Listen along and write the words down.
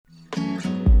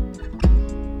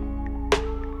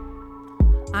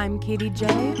I'm Katie J.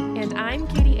 And I'm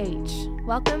Katie H.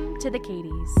 Welcome to the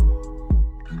Katies.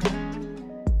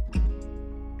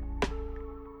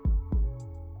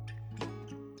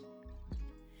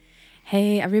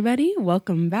 Hey, everybody.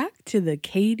 Welcome back to the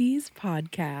Katies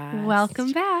podcast.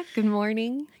 Welcome back. Good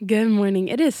morning. Good morning.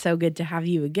 It is so good to have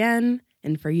you again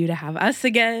and for you to have us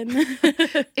again.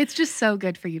 It's just so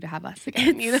good for you to have us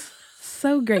again. It's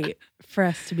so great for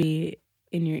us to be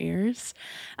in your ears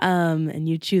and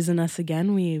you choosing us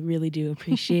again. We really do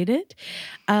appreciate it.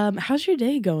 How's your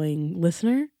day going,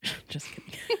 listener? Just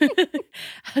kidding.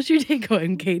 How's your day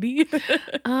going, Katie?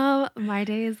 My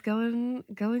day is going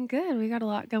good. We got a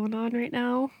lot going on right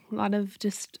now. A lot of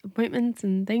just appointments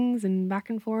and things and back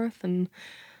and forth and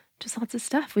just lots of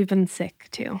stuff. We've been sick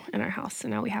too in our house, so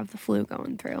now we have the flu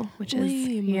going through, which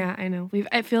Lame. yeah, I know.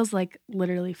 It feels like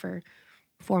literally for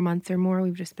 4 months or more,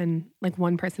 we've just been like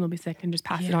one person will be sick and just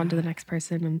pass it on to the next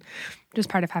person, and just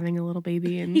part of having a little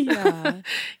baby and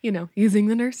using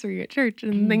the nursery at church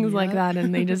and things like that,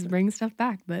 and they just bring stuff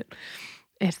back, but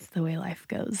it's the way life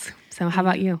goes. So how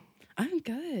about you? I'm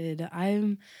good.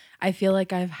 I feel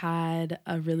like I've had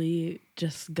a really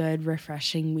just good,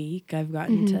 refreshing week. I've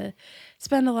gotten to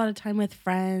spend a lot of time with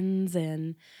friends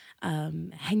and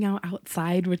hang out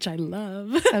outside, which I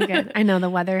love. So good. I know the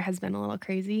weather has been a little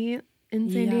crazy in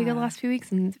San Diego the last few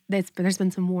weeks, and there's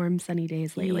been some warm, sunny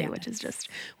days lately, which is just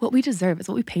what we deserve. It's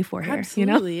what we pay for here.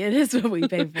 Absolutely. It is what we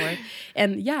pay for.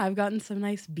 And yeah, I've gotten some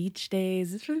nice beach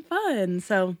days. It's been fun.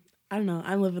 So I don't know.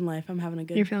 I'm living life. I'm having a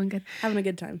good. You're feeling good. Having a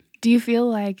good time. Do you feel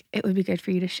like it would be good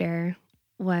for you to share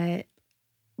what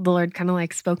the Lord kind of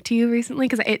like spoke to you recently?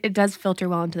 Because it does filter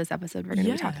well into this episode we're going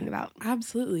to be talking about.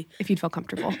 Absolutely. If you'd feel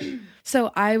comfortable.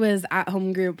 So I was at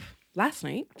home group last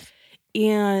night,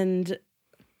 and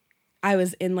I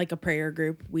was in like a prayer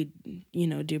group. We,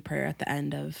 do prayer at the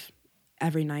end of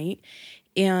every night.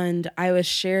 And I was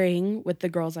sharing with the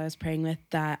girls I was praying with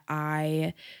that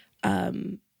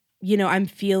I'm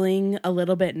feeling a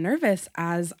little bit nervous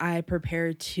as I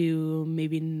prepare to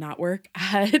maybe not work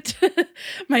at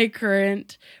my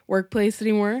current workplace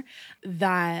anymore,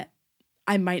 that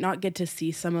I might not get to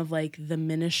see some of like the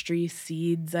ministry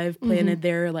seeds I've planted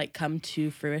there like come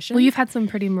to fruition. Well, you've had some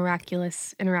pretty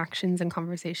miraculous interactions and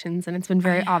conversations, and it's been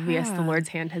very obvious the Lord's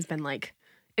hand has been like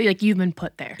you've been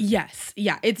put there. Yes.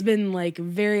 Yeah. It's been like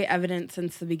very evident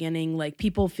since the beginning, like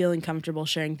people feeling comfortable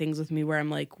sharing things with me where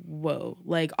I'm like, whoa,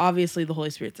 like obviously the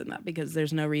Holy Spirit's in that, because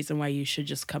there's no reason why you should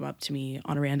just come up to me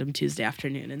on a random Tuesday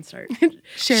afternoon and start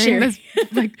sharing this,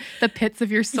 like the pits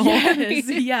of your soul. Yes.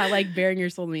 Yeah. Like bearing your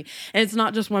soul to me. And it's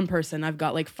not just one person. I've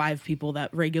got like 5 people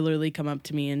that regularly come up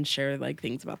to me and share like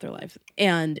things about their life.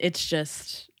 And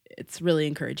it's really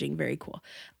encouraging, very cool.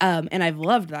 And I've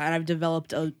loved that. I've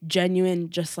developed a genuine,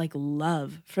 just like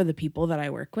love for the people that I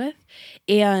work with.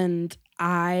 And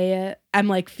I am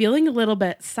like feeling a little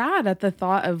bit sad at the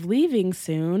thought of leaving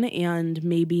soon and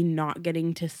maybe not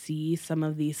getting to see some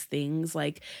of these things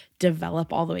like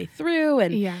develop all the way through.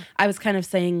 And I was kind of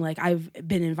saying like, I've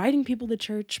been inviting people to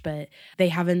church, but they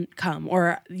haven't come,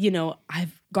 or,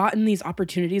 I've gotten these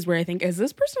opportunities where I think, is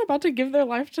this person about to give their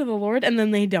life to the Lord? And then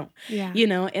they don't,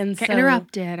 and get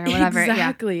interrupted or whatever.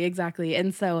 Exactly.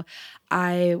 And so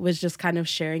I was just kind of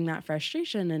sharing that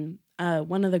frustration, and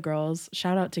one of the girls,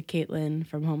 shout out to Caitlin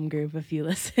from home group if you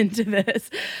listen to this,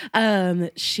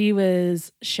 she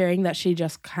was sharing that she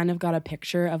just kind of got a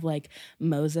picture of like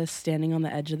Moses standing on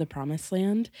the edge of the promised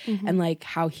land, and like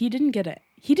how he didn't get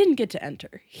to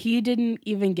enter. He didn't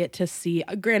even get to see,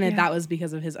 granted that was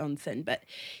because of his own sin, but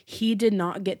he did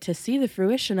not get to see the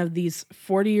fruition of these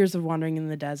 40 years of wandering in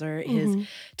the desert, his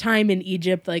time in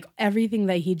Egypt, like everything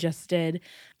that he just did,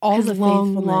 all his the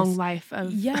long faithfulness. life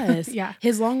of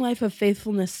His long life of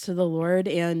faithfulness to the Lord,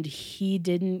 and he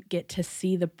didn't get to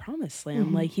see the promised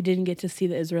land. Like he didn't get to see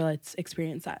the Israelites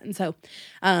experience that. And so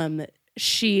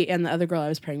she and the other girl I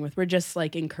was praying with were just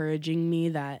like encouraging me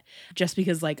that just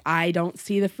because like I don't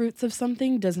see the fruits of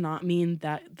something does not mean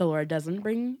that the Lord doesn't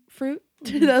bring fruit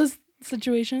to those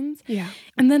situations. Yeah.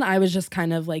 And then I was just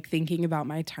kind of like thinking about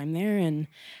my time there and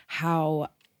how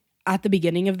at the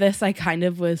beginning of this, I kind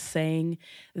of was saying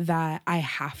that I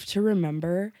have to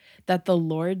remember that the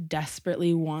Lord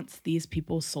desperately wants these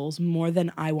people's souls more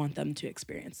than I want them to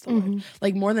experience the Lord.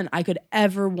 Like more than I could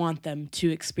ever want them to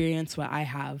experience what I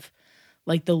have.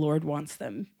 Like the Lord wants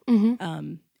them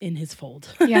in his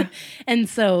fold. Yeah. And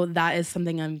so that is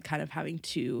something I'm kind of having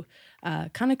to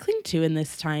kind of cling to in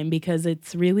this time, because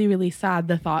it's really, really sad,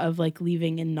 the thought of like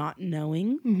leaving and not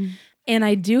knowing. And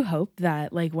I do hope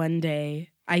that like one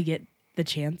day I get the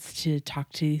chance to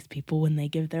talk to these people when they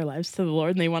give their lives to the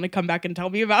Lord and they want to come back and tell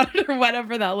me about it or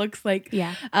whatever that looks like.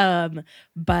 Yeah.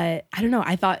 But I don't know.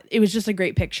 I thought it was just a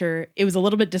great picture. It was a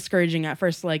little bit discouraging at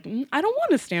first. Like, I don't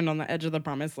want to stand on the edge of the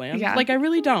promised land. Yeah. Like, I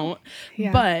really don't.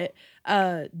 Yeah. But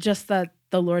just that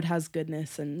the Lord has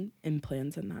goodness and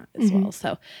plans in that as well.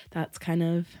 So that's kind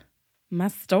of my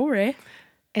story.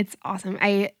 It's awesome.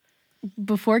 I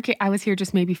was here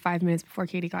just maybe 5 minutes before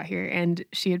Katie got here, and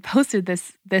she had posted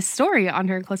this story on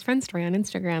her close friend story on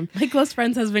Instagram. My close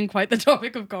friends has been quite the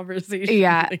topic of conversation.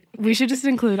 Yeah, we should just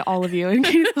include all of you in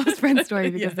Katie's close friend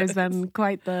story because there's been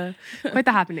quite the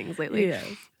happenings lately.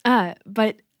 Yes.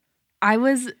 But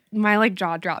my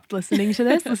jaw dropped listening to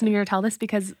her tell this,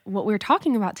 because what we were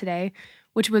talking about today,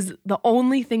 which was the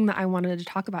only thing that I wanted to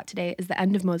talk about today, is the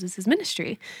end of Moses'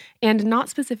 ministry. And not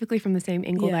specifically from the same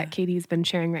angle that Katie's been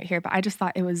sharing right here, but I just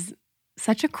thought it was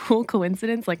such a cool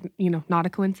coincidence, not a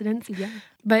coincidence. Yeah.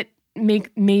 But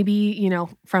maybe,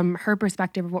 from her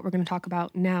perspective of what we're going to talk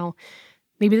about now,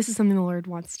 maybe this is something the Lord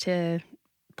wants to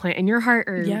plant in your heart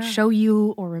or show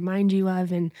you or remind you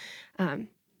of. And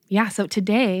so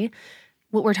today,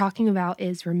 what we're talking about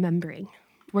is remembering.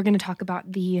 We're going to talk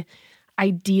about the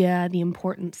idea, the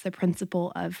importance, the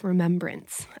principle of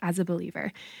remembrance as a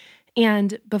believer.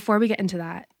 And before we get into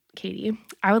that, Katie,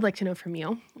 I would like to know from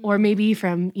you, or maybe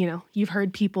from, you've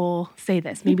heard people say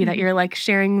this, maybe that you're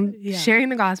sharing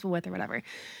the gospel with or whatever.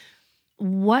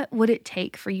 What would it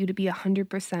take for you to be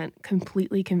 100%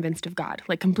 completely convinced of God,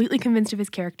 completely convinced of his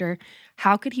character?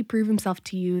 How could he prove himself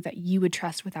to you that you would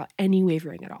trust without any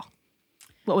wavering at all?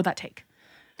 What would that take?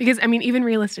 Because, even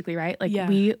realistically, right?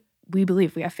 We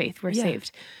believe, we have faith, we're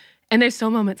saved. And there's still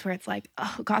moments where it's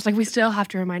oh gosh, we still have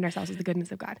to remind ourselves of the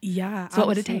goodness of God. Yeah. So what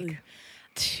would it take?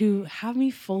 To have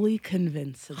me fully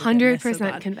convinced,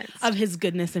 100% convinced of his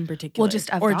goodness in particular. Well, just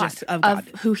of God, just of God,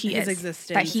 of who he his is,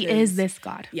 existence, that he is this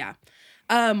God. Yeah.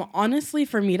 Honestly,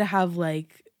 for me to have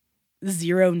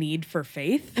zero need for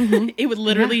faith, it would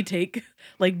literally take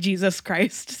Jesus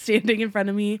Christ standing in front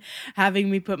of me,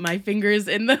 having me put my fingers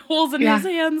in the holes in his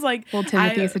hands, Full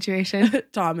Timothy situation.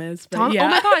 Thomas. But Oh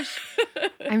my gosh.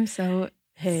 I'm so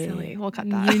silly. We'll cut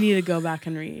that. You need to go back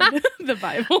and read the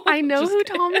Bible. I know who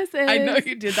Thomas is. I know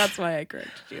you did. That's why I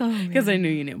corrected you. Because I knew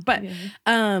you knew. But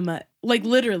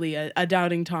literally a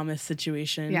doubting Thomas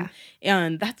situation. Yeah.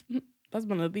 And that's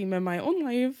been a theme in my own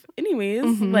life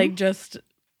anyways. Just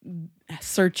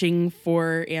searching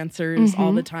for answers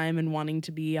all the time and wanting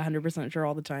to be 100% sure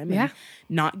all the time and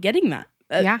not getting that.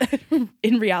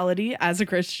 In reality, as a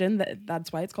Christian,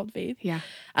 that's why it's called faith. Yeah.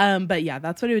 But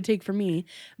that's what it would take for me.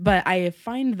 But I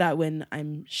find that when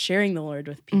I'm sharing the Lord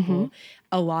with people,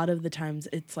 a lot of the times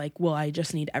it's I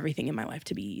just need everything in my life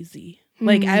to be easy.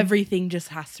 Everything just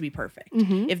has to be perfect.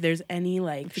 If there's any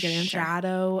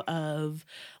shadow of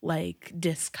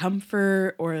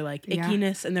discomfort or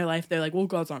ickiness in their life, they're well,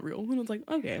 God's not real. And it's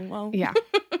okay, well. Yeah.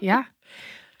 Yeah.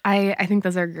 I think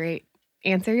those are great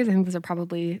answers. I think those are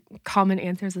probably common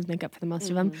answers that make up for the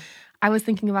most of them. I was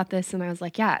thinking about this and I was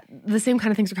the same kind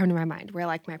of things are coming to my mind where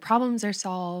my problems are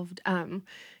solved.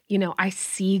 I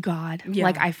see God,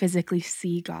 I physically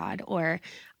see God, or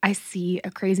I see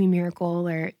a crazy miracle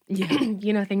or,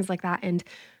 things like that. And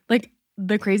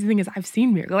the crazy thing is I've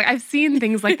seen miracles. I've seen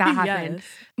things like that happen. Yes.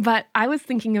 But I was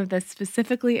thinking of this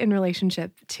specifically in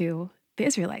relationship to the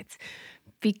Israelites,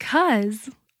 because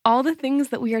all the things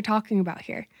that we are talking about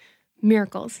here,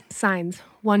 miracles, signs,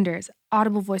 wonders,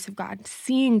 audible voice of God,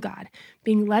 seeing God,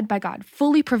 being led by God,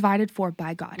 fully provided for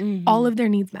by God, all of their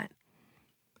needs met.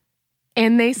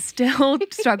 And they still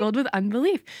struggled with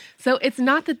unbelief. So it's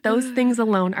not that those things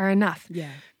alone are enough.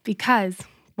 Yeah. Because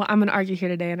what I'm going to argue here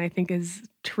today, and I think is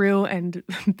true and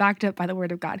backed up by the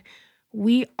word of God,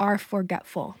 we are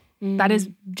forgetful. That is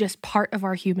just part of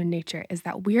our human nature, is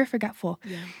that we are forgetful.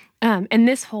 Yeah. And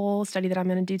this whole study that I'm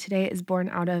going to do today is born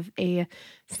out of a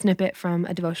snippet from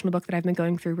a devotional book that I've been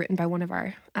going through, written by one of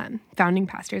our founding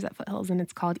pastors at Foothills, and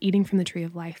it's called Eating from the Tree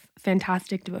of Life.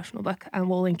 Fantastic devotional book.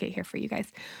 We'll link it here for you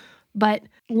guys. But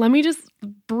let me just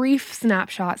brief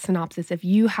synopsis. If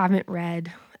you haven't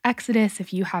read Exodus,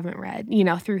 if you haven't read,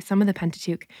 through some of the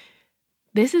Pentateuch,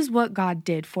 this is what God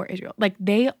did for Israel.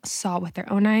 They saw with their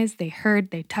own eyes, they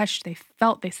heard, they touched, they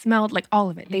felt, they smelled, all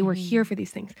of it. They were here for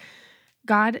these things.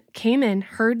 God came in,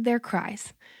 heard their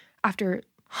cries after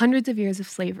hundreds of years of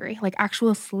slavery,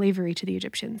 actual slavery to the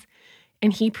Egyptians.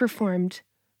 And he performed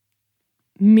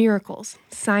miracles,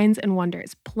 signs and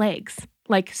wonders, plagues,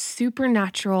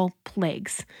 supernatural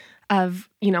plagues of,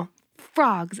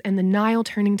 frogs and the Nile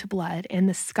turning to blood and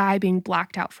the sky being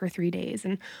blacked out for 3 days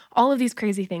and all of these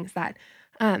crazy things that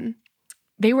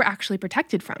they were actually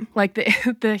protected from.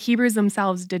 The Hebrews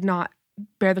themselves did not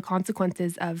bear the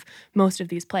consequences of most of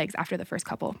these plagues after the first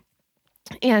couple.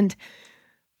 And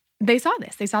they saw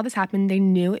this. They saw this happen. They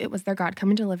knew it was their God come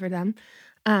and deliver them.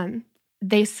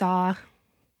 They saw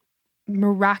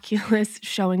miraculous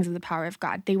showings of the power of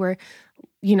God. They were,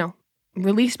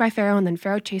 released by Pharaoh, and then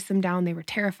Pharaoh chased them down. They were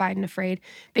terrified and afraid.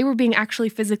 They were being actually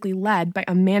physically led by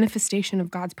a manifestation of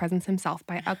God's presence himself,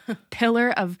 by a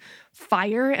pillar of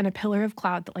fire and a pillar of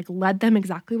cloud that led them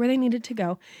exactly where they needed to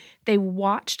go. They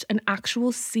watched an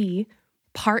actual sea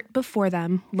part before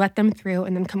them, let them through,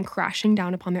 and then come crashing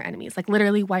down upon their enemies,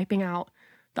 literally wiping out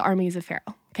the armies of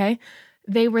Pharaoh, okay?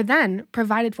 They were then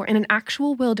provided for in an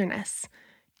actual wilderness,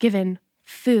 given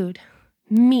food,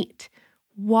 meat,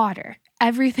 water,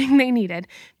 everything they needed.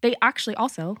 They actually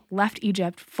also left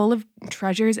Egypt full of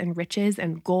treasures and riches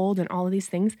and gold and all of these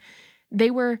things.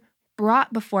 They were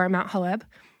brought before Mount Horeb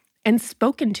and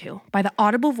spoken to by the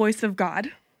audible voice of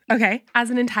God, okay,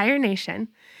 as an entire nation,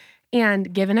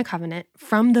 and given a covenant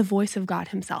from the voice of God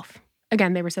himself.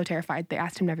 Again, they were so terrified, they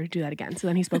asked him never to do that again. So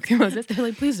then he spoke through Moses. They're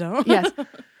like, please don't. Yes.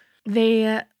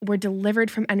 They were delivered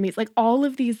from enemies. All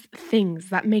of these things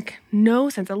that make no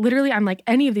sense. Literally, I'm like,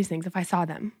 any of these things, if I saw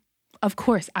them, of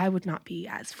course, I would not be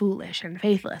as foolish and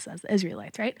faithless as the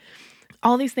Israelites, right?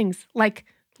 All these things,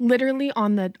 literally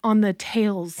on the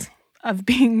tails of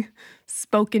being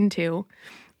spoken to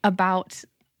about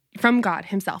from God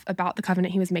himself about the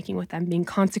covenant he was making with them, being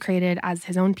consecrated as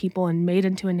his own people and made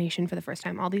into a nation for the first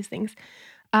time, all these things.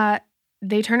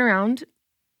 They turn around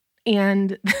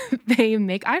and they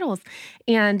make idols.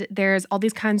 And there's all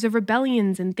these kinds of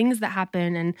rebellions and things that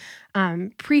happen,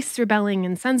 and priests rebelling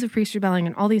and sons of priests rebelling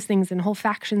and all these things, and whole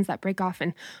factions that break off.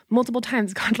 And multiple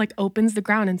times God opens the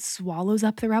ground and swallows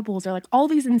up the rebels, or all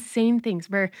these insane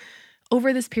things where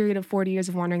over this period of 40 years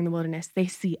of wandering in the wilderness, they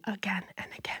see again and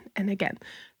again and again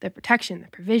the protection, the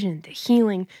provision, the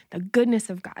healing, the goodness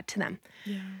of God to them.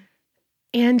 Yeah.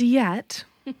 And yet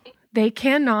they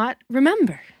cannot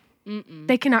remember. Mm-mm.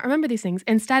 They cannot remember these things.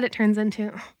 Instead, it turns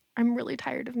into, I'm really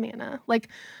tired of manna.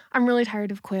 I'm really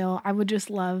tired of quail. I would just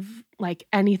love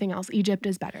anything else. Egypt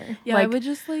is better. Yeah, I would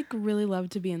just really love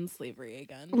to be in slavery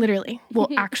again. Literally. Well,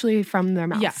 actually from their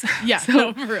mouths. Yeah, so,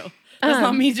 no, for real. That's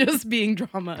not me just being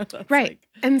drama. That's right.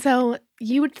 And so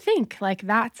you would think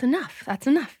that's enough. That's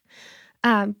enough.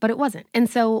 But it wasn't. And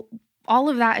so all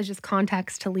of that is just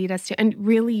context to lead us to, and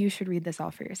really you should read this all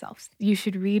for yourselves. You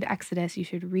should read Exodus, you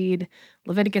should read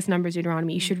Leviticus, Numbers,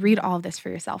 Deuteronomy. You should read all of this for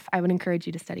yourself. I would encourage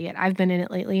you to study it. I've been in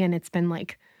it lately and it's been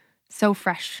so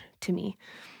fresh to me.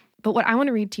 But what I want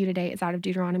to read to you today is out of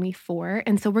Deuteronomy 4.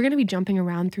 And so we're going to be jumping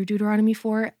around through Deuteronomy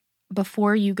 4.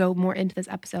 Before you go more into this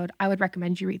episode, I would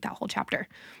recommend you read that whole chapter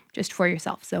just for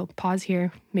yourself. So pause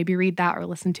here, maybe read that or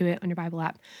listen to it on your Bible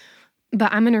app.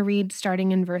 But I'm going to read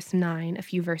starting in verse 9, a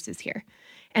few verses here.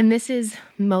 And this is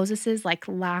Moses's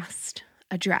last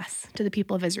address to the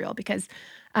people of Israel, because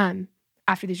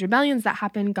after these rebellions that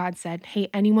happened, God said, hey,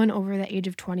 anyone over the age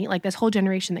of 20, this whole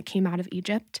generation that came out of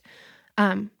Egypt,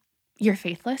 you're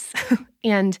faithless.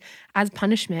 And as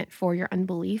punishment for your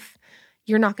unbelief,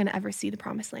 you're not going to ever see the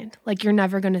promised land. You're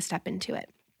never going to step into it.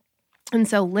 And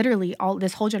so literally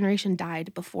this whole generation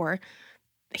died before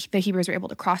the Hebrews were able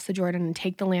to cross the Jordan and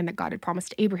take the land that God had promised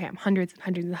to Abraham hundreds and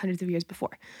hundreds and hundreds of years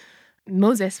before.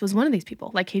 Moses was one of these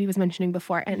people, like Katie was mentioning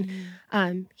before.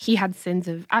 And he had sins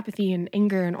of apathy and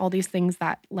anger and all these things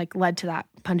that led to that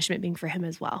punishment being for him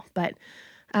as well. But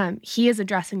he is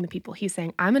addressing the people. He's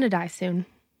saying, I'm going to die soon.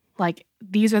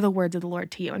 These are the words of the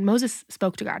Lord to you. And Moses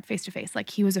spoke to God face to face.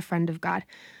 He was a friend of God.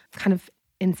 Kind of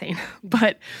insane.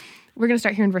 But we're going to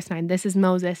start here in verse 9. This is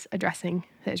Moses addressing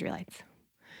the Israelites.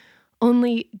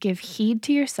 Only give heed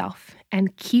to yourself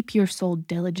and keep your soul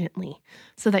diligently,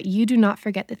 so that you do not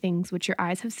forget the things which your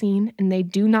eyes have seen, and they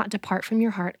do not depart from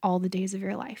your heart all the days of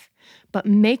your life, but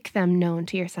make them known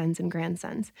to your sons and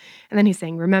grandsons. And then he's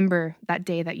saying, remember that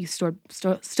day that you stood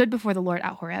before the Lord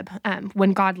at Horeb,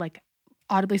 when God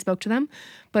audibly spoke to them.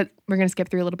 But we're going to skip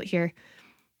through a little bit here.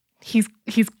 He's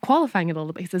qualifying it a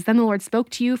little bit. He says, then the Lord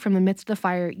spoke to you from the midst of the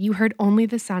fire. You heard only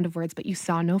the sound of words, but you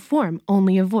saw no form,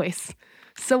 only a voice.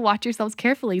 So watch yourselves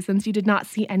carefully, since you did not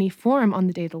see any form on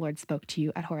the day the Lord spoke to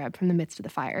you at Horeb from the midst of the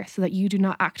fire, so that you do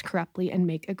not act corruptly and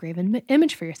make a graven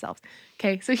image for yourselves.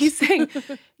 Okay, so he's saying,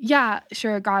 yeah,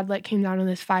 sure, God came down on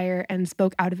this fire and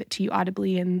spoke out of it to you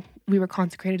audibly, and we were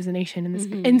consecrated as a nation in this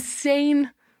insane,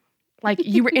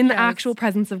 you were in the actual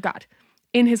presence of God,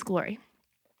 in his glory.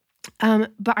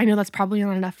 But I know that's probably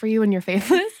not enough for you and you're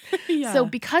faithless. Yeah. So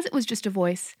because it was just a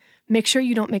voice, make sure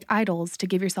you don't make idols to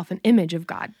give yourself an image of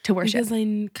God to worship. Because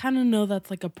I kind of know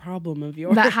that's a problem of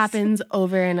yours. That happens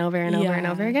over and over and over and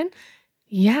over again.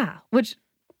 Yeah, which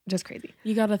just crazy.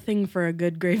 You got a thing for a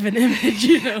good graven image,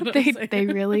 you know what I'm saying? They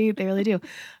really do.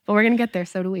 But we're going to get there.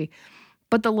 So do we.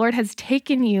 But the Lord has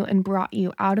taken you and brought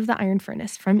you out of the iron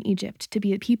furnace from Egypt to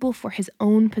be a people for his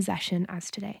own possession as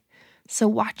today. So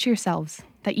watch yourselves,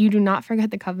 that you do not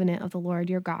forget the covenant of the Lord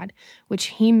your God, which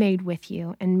he made with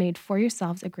you, and made for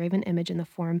yourselves a graven image in the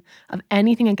form of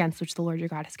anything against which the Lord your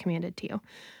God has commanded to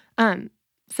you.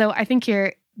 So I think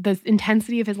here, the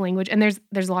intensity of his language, and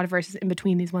there's a lot of verses in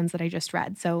between these ones that I just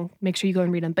read, so make sure you go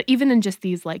and read them. But even in just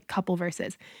these like couple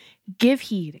verses, give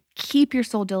heed, keep your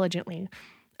soul diligently,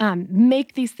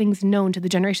 make these things known to the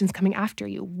generations coming after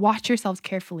you. Watch yourselves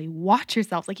carefully. Watch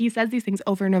yourselves. Like he says these things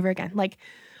over and over again. Like,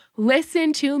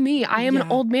 listen to me. I am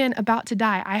an old man about to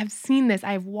die. I have seen this.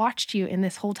 I have watched you in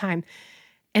this whole time.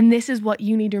 And this is what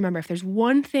you need to remember. If there's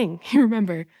one thing you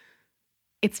remember,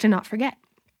 it's to not forget.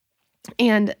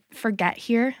 And forget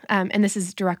here, and this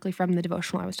is directly from the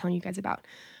devotional I was telling you guys about,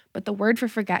 but the word for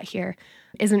forget here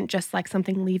isn't just like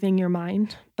something leaving your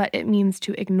mind, but it means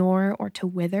to ignore or to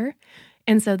wither.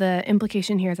 And so the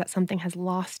implication here is that something has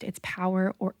lost its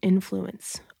power or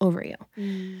influence over you.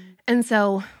 And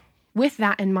so with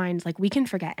that in mind, like we can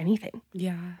forget anything.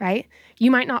 Yeah. Right? You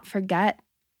might not forget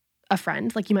a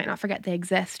friend, like you might not forget they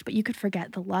exist, but you could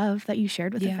forget the love that you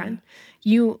shared with a friend.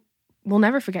 You will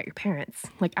never forget your parents,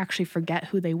 like actually forget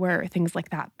who they were, things like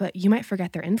that. But you might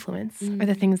forget their influence or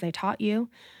the things they taught you.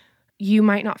 You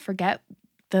might not forget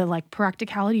the like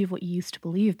practicality of what you used to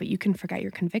believe, but you can forget your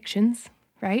convictions,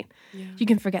 right? Yeah. You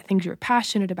can forget things you were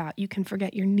passionate about. You can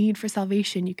forget your need for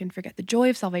salvation. You can forget the joy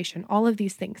of salvation. All of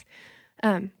these things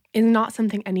is not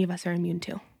something any of us are immune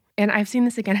to. And I've seen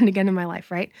this again and again in my life,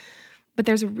 right? But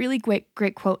there's a really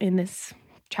great quote in this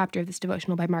chapter of this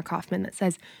devotional by Mark Hoffman that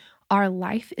says, our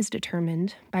life is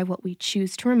determined by what we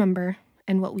choose to remember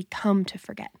and what we come to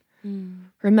forget.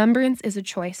 Remembrance is a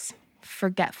choice.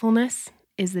 Forgetfulness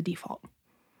is the default.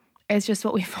 It's just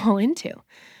what we fall into.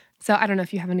 So I don't know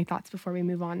if you have any thoughts before we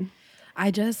move on.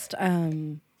 I just, I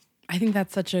think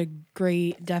that's such a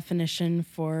great definition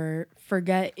for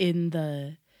forget in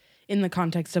the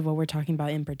context of what we're talking about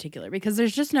in particular, because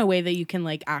there's just no way that you can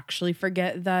like actually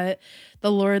forget that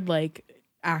the Lord like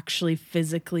actually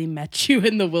physically met you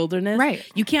in the wilderness. Right.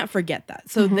 You can't forget that.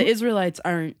 So the Israelites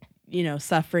aren't,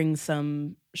 suffering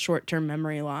some short-term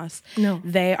memory loss. No.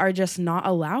 They are just not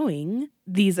allowing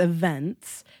these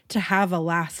events to have a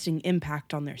lasting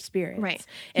impact on their spirits. Right.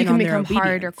 And you can on their become hard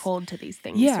or obedience. cold to these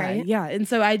things, Yeah, right? yeah. And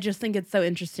so I just think it's so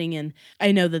interesting. And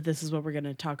I know that this is what we're going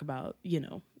to talk about,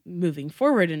 moving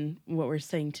forward and what we're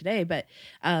saying today. But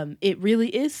it really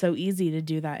is so easy to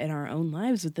do that in our own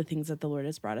lives with the things that the Lord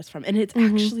has brought us from. And it's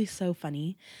actually so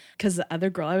funny because the other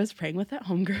girl I was praying with at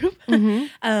home group,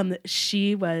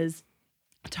 she was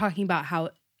talking about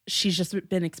how she's just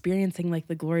been experiencing like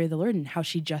the glory of the Lord and how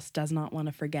she just does not want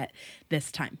to forget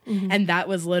this time. And that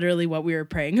was literally what we were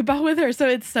praying about with her. So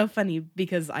it's so funny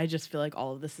because I just feel like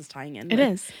all of this is tying in. It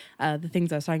is. The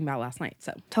things I was talking about last night.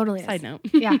 So Totally side is. note.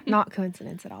 Yeah, not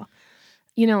coincidence at all.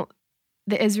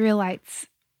 The Israelites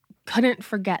couldn't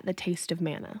forget the taste of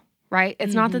manna, right?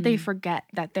 It's not that they forget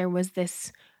that there was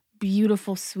this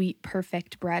beautiful, sweet,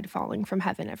 perfect bread falling from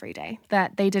heaven every day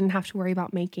that they didn't have to worry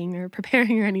about making or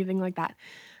preparing or anything like that.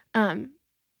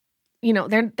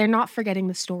 They're not forgetting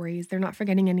the stories. They're not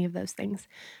forgetting any of those things.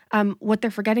 What they're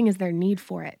forgetting is their need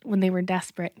for it when they were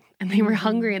desperate and they were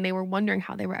hungry and they were wondering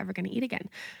how they were ever going to eat again.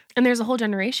 And there's a whole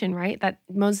generation, right, that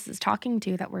Moses is talking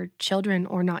to that were children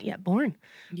or not yet born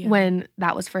when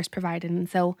that was first provided. And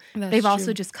so they've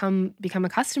also just become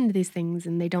accustomed to these things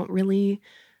and they don't really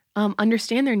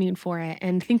understand their need for it.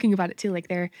 And thinking about it too, like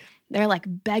they're like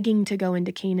begging to go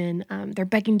into Canaan. They're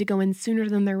begging to go in sooner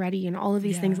than they're ready, and all of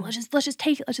these things. Let's just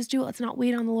take it. Let's just do it. Let's not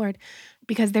wait on the Lord,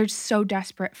 because they're so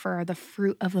desperate for the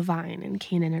fruit of the vine in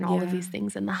Canaan and all of these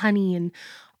things and the honey and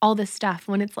all this stuff.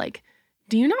 When it's like,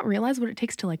 do you not realize what it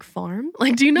takes to like farm?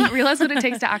 Like, do you not realize what it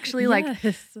takes to actually like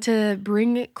to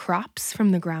bring crops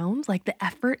from the ground? Like the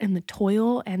effort and the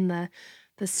toil and the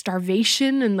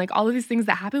starvation and like all of these things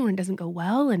that happen when it doesn't go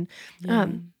well. And,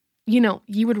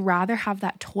 you would rather have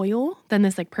that toil than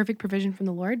this like perfect provision from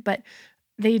the Lord, but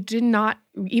they did not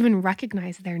even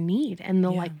recognize their need and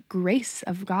the like grace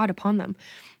of God upon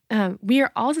them. We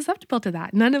are all susceptible to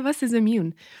that. None of us is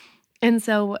immune. And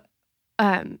so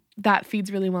that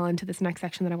feeds really well into this next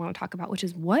section that I want to talk about, which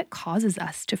is what causes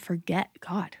us to forget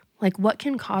God? Like what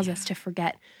can cause us to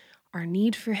forget our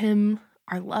need for him,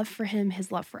 our love for him,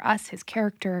 his love for us, his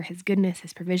character, his goodness,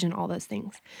 his provision, all those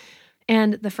things.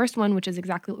 And the first one, which is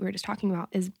exactly what we were just talking about,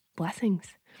 is blessings.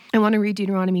 I want to read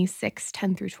Deuteronomy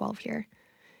 6:10-12 here.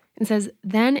 It says,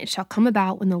 then it shall come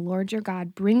about when the Lord your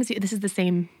God brings you, this is the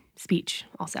same speech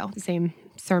also, the same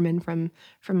sermon from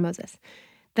Moses.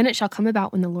 Then it shall come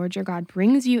about when the Lord your God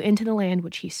brings you into the land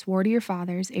which he swore to your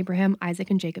fathers, Abraham,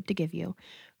 Isaac, and Jacob, to give you,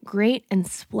 great and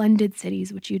splendid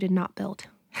cities which you did not build,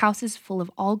 houses full of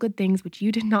all good things which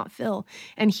you did not fill,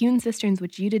 and hewn cisterns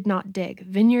which you did not dig,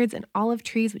 vineyards and olive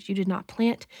trees which you did not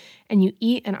plant, and you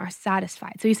eat and are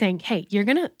satisfied. So he's saying, hey, you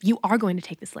are going to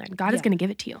take this land. God is going to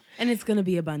give it to you. And it's going to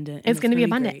be abundant. It's going to be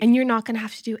abundant. Great. And you're not going to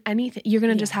have to do anything. You're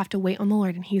going to just have to wait on the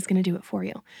Lord, and he's going to do it for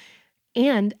you.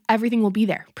 And everything will be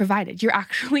there, provided. You're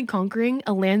actually conquering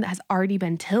a land that has already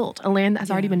been tilled, a land that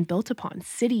has already been built upon,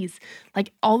 cities,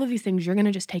 like all of these things, you're going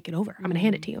to just take it over. I'm going to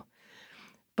hand it to you.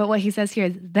 But what he says here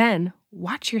is, then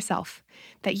watch yourself,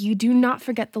 that you do not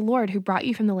forget the Lord who brought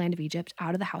you from the land of Egypt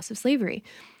out of the house of slavery.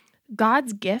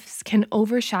 God's gifts can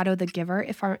overshadow the giver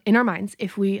in our minds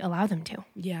if we allow them to.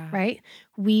 Yeah. Right?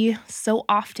 We so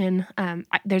often,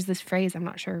 there's this phrase, I'm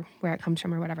not sure where it comes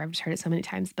from or whatever, I've just heard it so many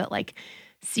times, but like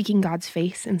seeking God's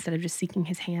face instead of just seeking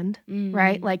his hand,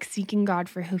 right? Like seeking God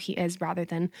for who he is rather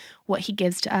than what he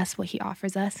gives to us, what he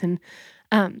offers us. And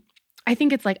I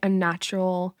think it's like a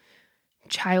natural,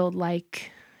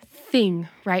 childlike thing,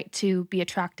 right, to be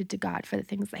attracted to God for the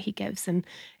things that he gives. And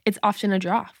it's often a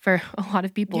draw for a lot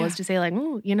of people is to say like,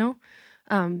 oh,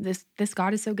 this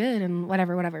God is so good and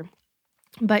whatever.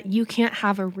 But you can't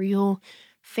have a real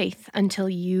faith until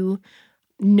you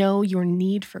know your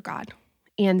need for God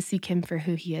and seek him for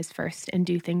who he is first and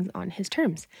do things on his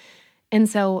terms. And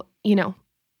so,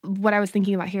 what I was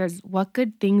thinking about here is what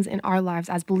good things in our lives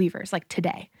as believers, like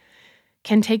today,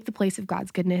 can take the place of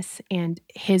God's goodness and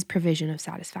his provision of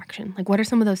satisfaction. Like, what are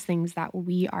some of those things that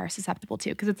we are susceptible to?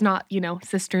 Because it's not,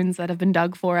 cisterns that have been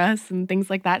dug for us and things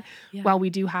like that. Yeah. While we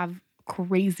do have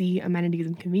crazy amenities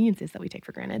and conveniences that we take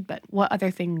for granted, but what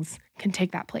other things can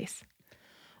take that place?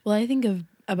 Well, I think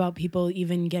about people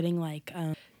even getting like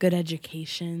good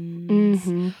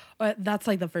educations. Or that's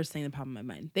like the first thing that popped in my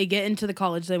mind. They get into the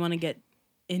college they want to get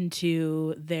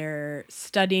into, they're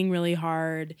studying really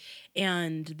hard,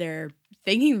 and they're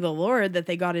thanking the Lord that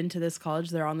they got into this college.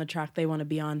 They're on the track they want to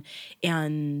be on,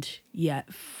 and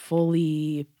yet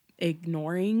fully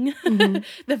ignoring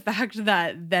the fact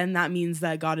that then that means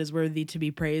that God is worthy to be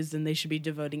praised and they should be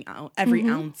devoting out every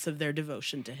ounce of their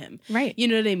devotion to him. Right. You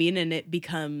know what I mean? And it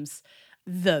becomes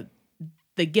the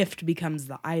gift becomes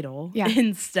the idol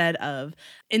instead of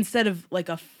like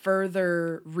a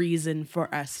further reason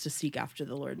for us to seek after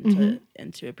the Lord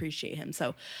and to appreciate him.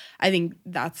 So I think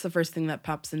that's the first thing that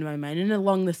pops into my mind. And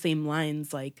along the same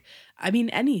lines, like, I mean,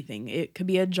 anything, it could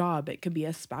be a job, it could be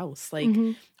a spouse, like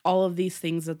all of these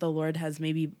things that the Lord has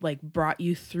maybe like brought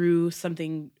you through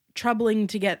something troubling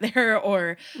to get there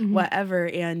or whatever.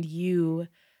 And you're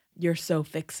so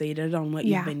fixated on what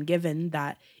you've been given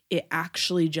that it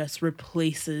actually just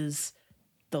replaces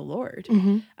the Lord.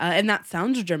 And that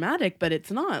sounds dramatic, but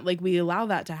it's not. Like, we allow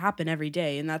that to happen every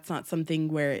day. And that's not something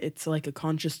where it's like a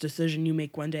conscious decision you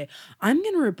make one day. I'm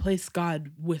going to replace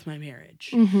God with my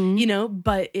marriage,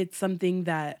 but it's something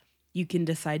that you can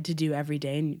decide to do every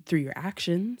day and through your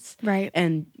actions. Right.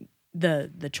 And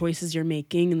the choices you're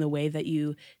making and the way that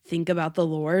you think about the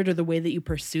Lord or the way that you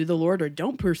pursue the Lord or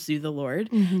don't pursue the Lord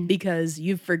because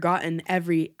you've forgotten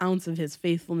every ounce of his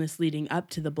faithfulness leading up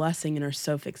to the blessing and are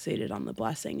so fixated on the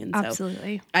blessing. And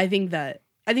absolutely. So I think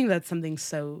that's something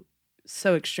so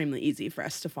extremely easy for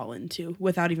us to fall into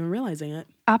without even realizing it.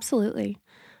 Absolutely.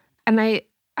 And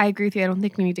I agree with you. I don't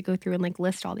think we need to go through and like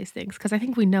list all these things because I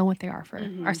think we know what they are for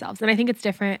ourselves. And I think it's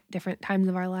different times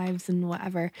of our lives and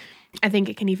whatever. I think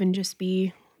it can even just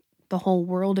be the whole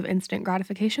world of instant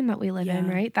gratification that we live in,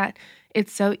 right? That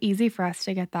it's so easy for us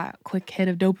to get that quick hit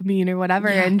of dopamine or whatever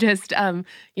and just,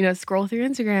 scroll through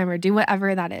Instagram or do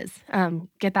whatever that is,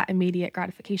 get that immediate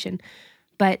gratification.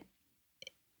 But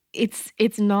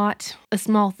it's not a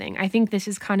small thing. I think this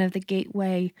is kind of the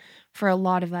gateway for a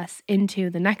lot of us into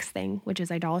the next thing, which is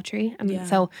idolatry. And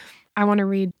so I want to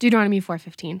read Deuteronomy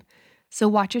 4:15. So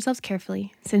watch yourselves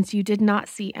carefully, since you did not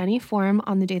see any form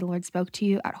on the day the Lord spoke to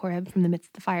you at Horeb from the midst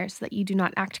of the fire, so that you do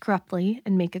not act corruptly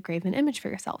and make a graven image for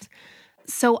yourselves.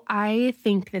 So I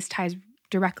think this ties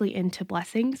directly into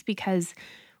blessings because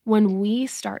when we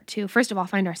start to, first of all,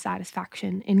 find our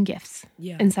satisfaction in gifts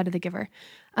instead of the giver,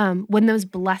 when those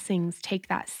blessings take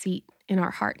that seat in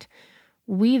our heart,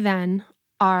 we then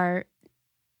are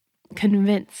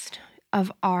convinced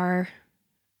of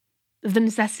the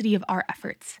necessity of our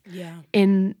efforts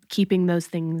in keeping those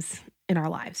things in our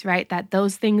lives, right? That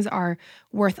those things are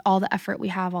worth all the effort we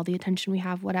have, all the attention we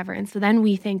have, whatever. And so then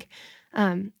we think,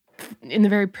 in the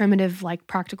very primitive, like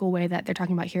practical way that they're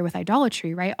talking about here with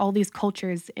idolatry, right? All these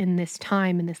cultures in this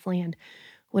time, in this land,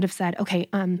 would have said, okay,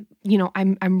 I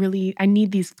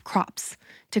need these crops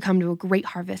to come to a great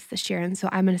harvest this year. And so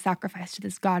I'm going to sacrifice to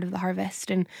this God of the harvest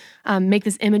and make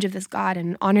this image of this God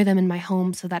and honor them in my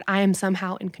home so that I am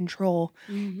somehow in control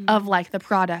of like the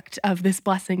product of this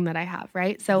blessing that I have,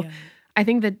 right? So I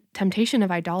think the temptation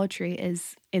of idolatry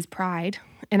is pride.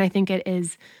 And I think it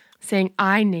is saying,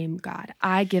 I name God.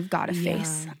 I give God a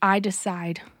face. I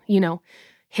decide,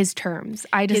 his terms.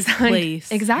 I decide his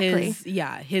place, exactly.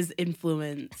 His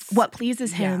influence, what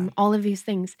pleases him, all of these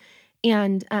things.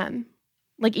 And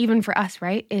like even for us,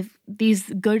 right? If these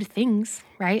good things,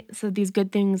 right? So these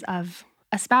good things of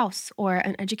a spouse or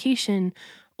an education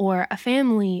or a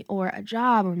family or a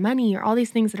job or money or all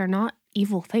these things that are not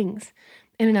evil things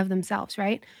in and of themselves,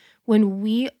 right? When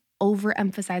we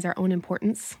overemphasize our own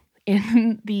importance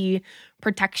in the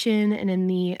protection and in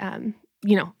the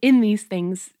in these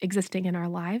things existing in our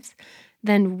lives,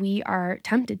 then we are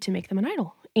tempted to make them an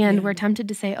idol. And we're tempted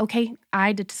to say, okay,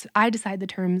 I decide the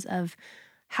terms of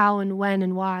how and when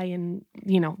and why and,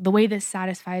 the way this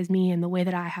satisfies me and the way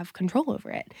that I have control over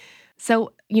it.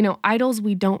 So, idols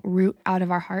we don't root out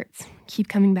of our hearts keep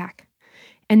coming back,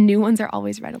 and new ones are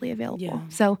always readily available. Yeah.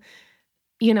 So,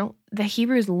 the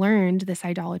Hebrews learned this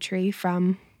idolatry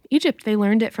from Egypt. They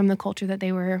learned it from the culture that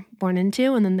they were born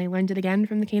into, and then they learned it again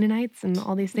from the Canaanites and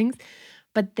all these things.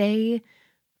 But they,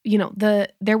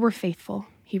 there were faithful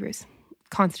Hebrews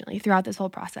constantly throughout this whole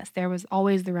process. There was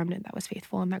always the remnant that was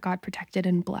faithful and that God protected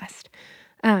and blessed.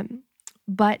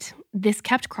 But this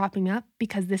kept cropping up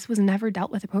because this was never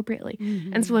dealt with appropriately.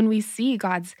 And so when we see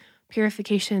God's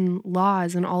purification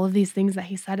laws and all of these things that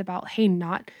he said about, hey,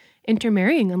 not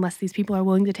intermarrying unless these people are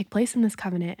willing to take place in this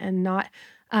covenant, and not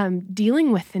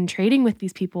dealing with and trading with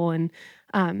these people, and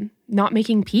not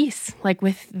making peace like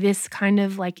with this kind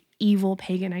of like evil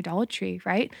pagan idolatry,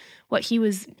 right? What he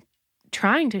was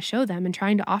trying to show them and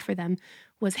trying to offer them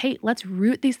was, hey, let's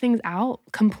root these things out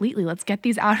completely. Let's get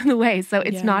these out of the way so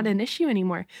it's not an issue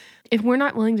anymore. If we're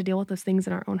not willing to deal with those things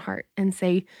in our own heart and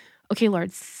say, okay,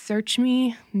 Lord, search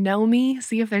me, know me,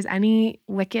 see if there's any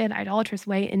wicked, idolatrous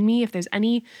way in me, if there's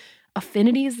any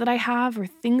affinities that I have or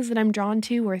things that I'm drawn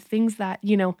to or things that,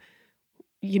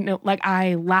 like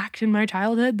I lacked in my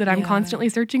childhood that I'm constantly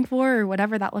searching for, or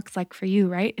whatever that looks like for you,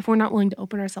 right? If we're not willing to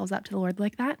open ourselves up to the Lord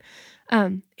like that,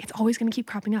 it's always going to keep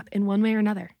cropping up in one way or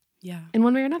another. Yeah. In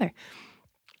one way or another.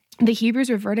 The Hebrews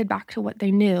reverted back to what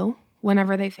they knew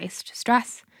whenever they faced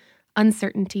stress,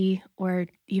 uncertainty, or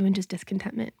even just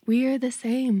discontentment. We are the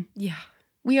same. Yeah.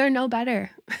 We are no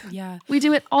better. Yeah. We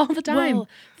do it all the time. Well,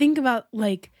 think about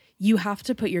like, you have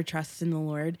to put your trust in the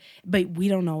Lord, but we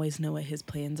don't always know what his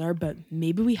plans are, but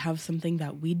maybe we have something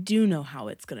that we do know how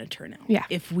it's going to turn out. Yeah.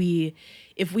 If we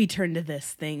turn to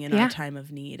this thing in our time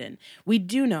of need, and we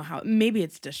do know how, maybe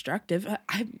it's destructive.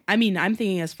 I mean, I'm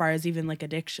thinking as far as even like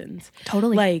addictions.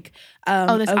 Totally. Like,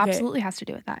 this absolutely has to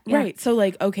do with that. Yeah. Right. So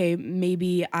like, okay,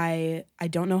 maybe I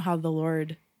don't know how the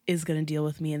Lord is going to deal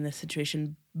with me in this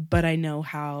situation, but I know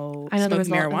how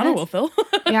smoking marijuana will feel.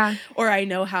 Yeah. Or I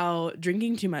know how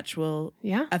drinking too much will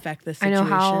affect this situation. I know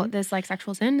how this like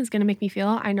sexual sin is going to make me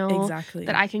feel. I know exactly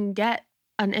that I can get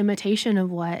an imitation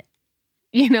of what,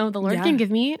 the Lord can give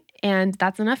me, and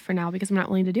that's enough for now because I'm not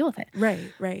willing to deal with it.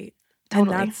 Right, right.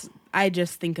 Totally. And I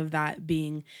just think of that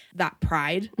being that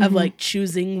pride of like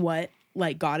choosing what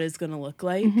like God is going to look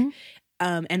like.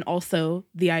 And also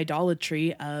the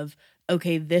idolatry of,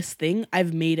 okay, this thing,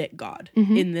 I've made it God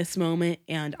in this moment,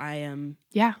 and I am,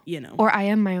 or I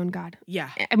am my own God. Yeah.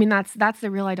 I mean, that's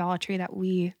the real idolatry that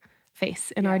we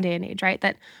face in our day and age, right?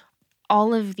 That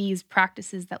all of these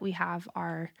practices that we have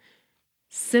are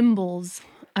symbols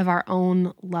of our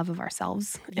own love of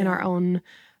ourselves and our own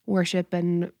worship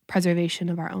and preservation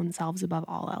of our own selves above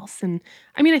all else. And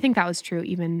I mean, I think that was true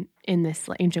even in this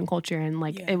ancient culture, and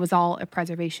like it was all a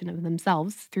preservation of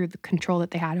themselves through the control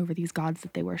that they had over these gods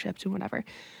that they worshipped and whatever.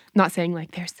 Not saying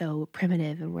like they're so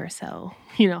primitive and we're so,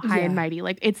 high and mighty.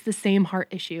 Like it's the same heart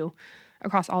issue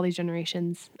across all these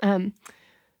generations.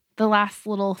 The last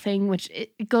little thing, which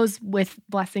it goes with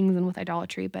blessings and with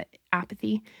idolatry, but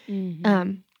apathy.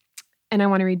 And I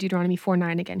want to read Deuteronomy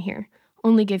 4:9 again here.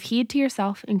 Only give heed to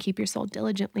yourself and keep your soul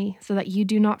diligently, so that you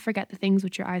do not forget the things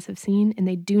which your eyes have seen, and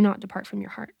they do not depart from your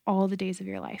heart all the days of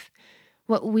your life.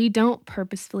 What we don't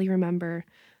purposefully remember,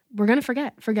 we're going to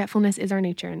forget. Forgetfulness is our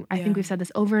nature. And I think we've said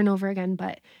this over and over again,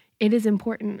 but it is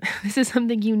important. This is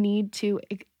something you need to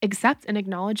accept and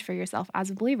acknowledge for yourself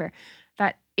as a believer,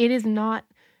 that it is not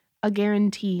a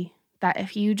guarantee that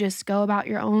if you just go about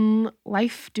your own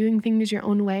life, doing things your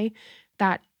own way,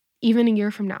 that even a year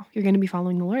from now, you're going to be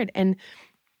following the Lord. And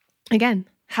again,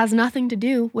 has nothing to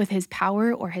do with his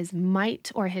power or his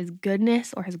might or his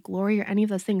goodness or his glory or any of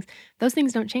those things. Those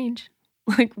things don't change.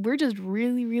 Like, we're just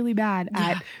really, really bad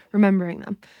at remembering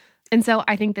them. And so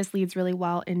I think this leads really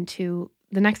well into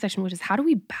the next section, which is how do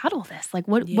we battle this? Like,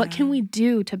 what can we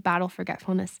do to battle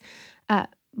forgetfulness?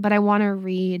 But I want to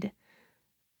read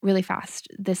really fast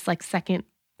this like second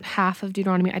half of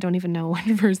Deuteronomy. I don't even know what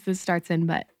verse this starts in,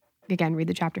 but again, read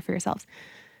the chapter for yourselves.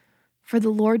 For the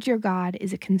Lord your God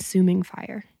is a consuming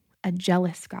fire, a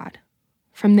jealous God.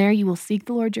 From there you will seek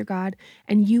the Lord your God,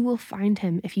 and you will find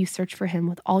him if you search for him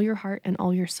with all your heart and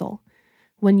all your soul.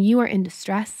 When you are in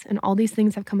distress and all these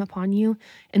things have come upon you,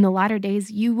 in the latter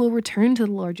days you will return to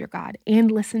the Lord your God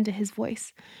and listen to his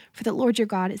voice. For the Lord your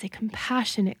God is a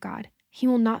compassionate God. He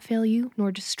will not fail you,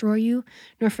 nor destroy you,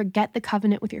 nor forget the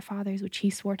covenant with your fathers, which he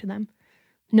swore to them.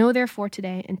 Know therefore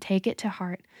today and take it to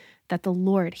heart that the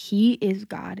Lord, he is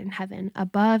God in heaven,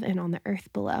 above and on the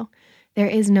earth below. There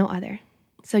is no other.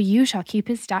 So you shall keep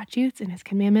his statutes and his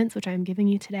commandments, which I am giving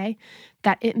you today,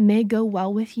 that it may go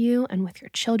well with you and with your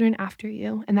children after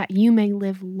you, and that you may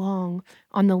live long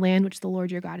on the land which the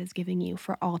Lord your God is giving you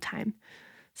for all time.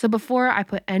 So before I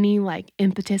put any like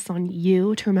impetus on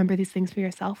you to remember these things for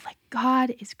yourself, like,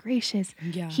 God is gracious.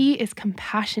 Yeah. He is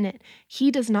compassionate.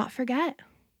 He does not forget,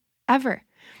 ever.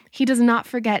 He does not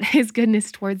forget his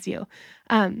goodness towards you.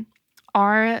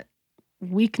 Our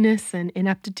weakness and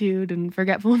ineptitude and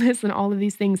forgetfulness and all of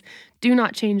these things do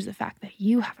not change the fact that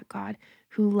you have a God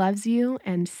who loves you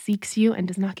and seeks you and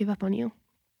does not give up on you.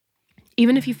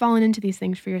 Even if you've fallen into these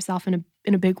things for yourself in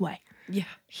a big way. Yeah.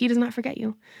 He does not forget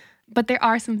you. But there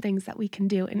are some things that we can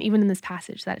do, and even in this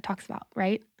passage that it talks about,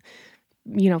 right?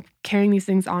 You know, carrying these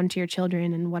things on to your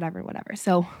children and whatever.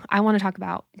 So I want to talk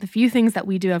about the few things that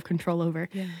we do have control over.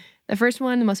 Yeah. The first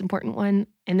one, the most important one,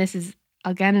 and this is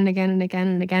again and again and again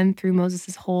and again through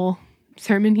Moses' whole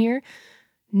sermon here,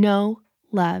 know,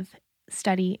 love,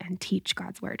 study, and teach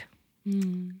God's word.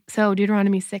 So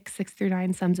Deuteronomy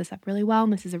 6:6-9 sums this up really well,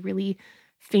 and this is a really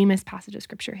famous passage of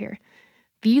scripture here.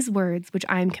 These words, which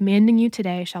I am commanding you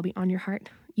today, shall be on your heart.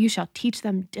 You shall teach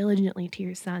them diligently to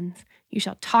your sons. You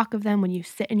shall talk of them when you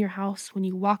sit in your house, when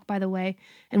you walk by the way,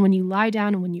 and when you lie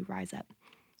down and when you rise up.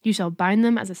 You shall bind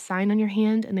them as a sign on your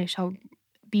hand, and they shall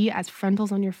be as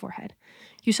frontals on your forehead.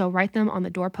 You shall write them on the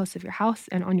doorposts of your house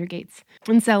and on your gates.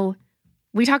 And so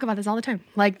we talk about this all the time.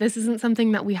 Like, this isn't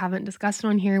something that we haven't discussed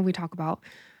on here. We talk about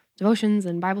devotions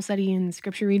and Bible study and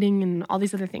scripture reading and all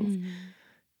these other things.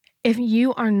 If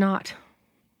you are not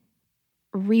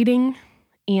reading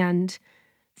and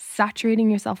saturating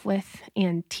yourself with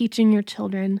and teaching your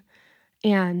children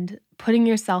and putting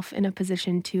yourself in a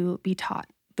position to be taught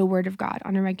the word of God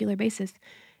on a regular basis,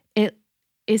 it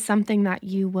is something that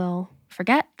you will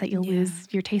forget, that you'll lose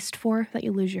your taste for, that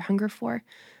you'll lose your hunger for.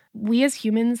 We as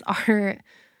humans we're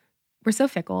so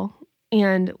fickle,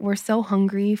 and we're so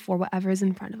hungry for whatever's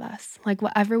in front of us. Like,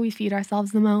 whatever we feed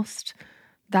ourselves the most,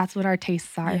 that's what our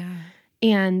tastes are. Yeah.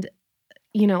 And,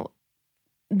 you know,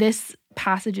 this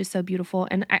passage is so beautiful.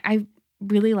 And I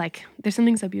really there's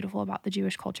something so beautiful about the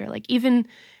Jewish culture. Like, even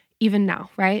now,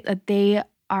 right? That they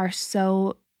are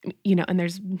so, you know, and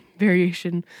there's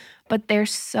variation, but they're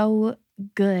so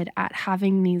good at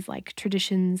having these like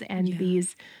traditions and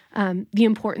these, the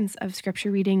importance of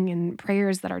scripture reading and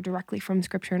prayers that are directly from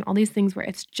scripture and all these things where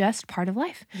it's just part of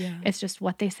life. Yeah. It's just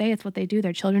what they say. It's what they do.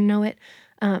 Their children know it.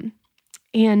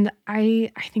 And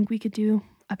I think we could do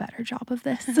a better job of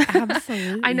this.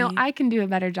 Absolutely. I know I can do a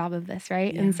better job of this,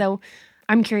 right? Yeah. And so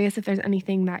I'm curious if there's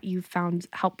anything that you've found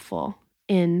helpful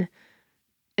in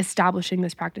establishing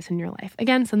this practice in your life.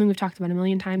 Again, something we've talked about a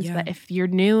million times, but if you're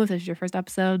new, if this is your first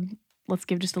episode, let's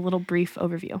give just a little brief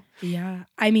overview. Yeah.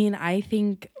 I mean, I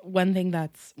think one thing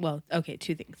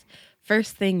two things.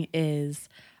 First thing is,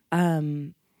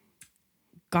 God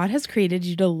has created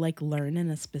you to learn in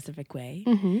a specific way.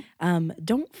 Mm-hmm.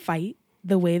 Don't fight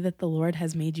the way that the Lord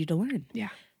has made you to learn. Yeah.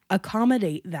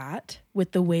 Accommodate that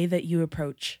with the way that you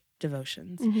approach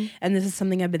devotions. Mm-hmm. And this is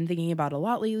something I've been thinking about a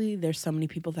lot lately. There's so many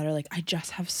people that are like, I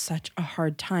just have such a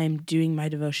hard time doing my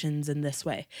devotions in this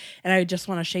way. And I just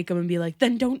want to shake them and be like,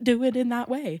 then don't do it in that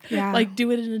way. Yeah.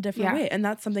 Do it in a different way. And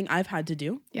that's something I've had to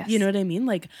do. Yes. You know what I mean?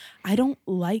 I don't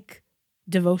like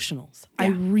devotionals. Yeah. I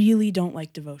really don't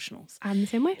like devotionals. I'm the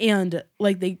same way. And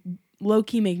they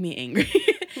low-key make me angry.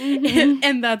 Mm-hmm.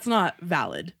 and that's not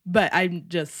valid, but I'm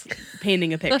just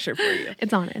painting a picture for you.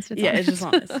 It's honest. It's just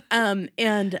honest.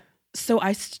 And so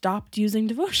I stopped using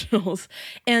devotionals.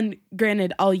 And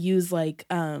granted, I'll use like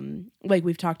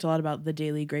we've talked a lot about the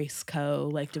Daily Grace Co.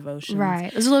 like devotions.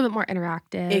 Right. It's a little bit more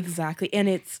interactive. Exactly. And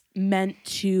it's meant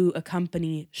to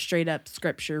accompany straight up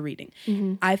scripture reading.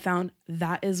 Mm-hmm. I found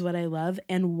that is what I love.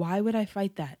 And why would I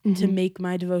fight that? To make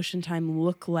my devotion time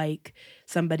look like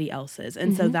somebody else's.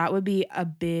 And so that would be a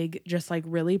big, just like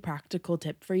really practical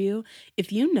tip for you.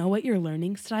 If you know what your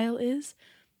learning style is,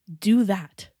 do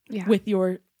that with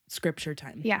your scripture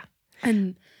time. Yeah.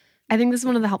 And I think this is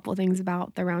one of the helpful things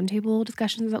about the roundtable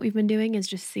discussions that we've been doing is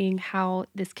just seeing how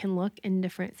this can look in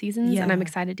different seasons. Yeah. And I'm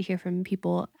excited to hear from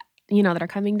people, you know, that are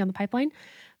coming down the pipeline.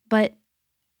 But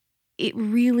it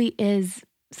really is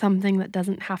something that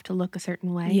doesn't have to look a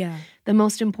certain way. Yeah. The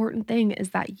most important thing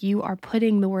is that you are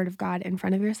putting the Word of God in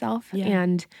front of yourself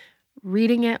and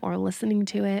reading it or listening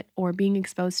to it or being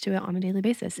exposed to it on a daily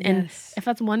basis. Yes. And if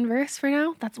that's one verse for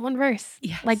now, that's one verse.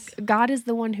 Yes. Like God is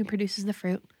the one who produces the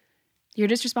fruit. You're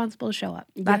just responsible to show up.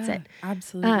 That's it.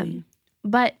 Absolutely.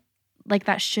 But like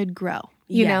that should grow,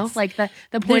 you know, like the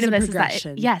point of this is that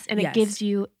it gives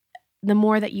you, the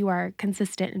more that you are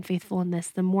consistent and faithful in this,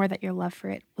 the more that your love for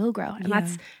it will grow. And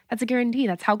that's a guarantee.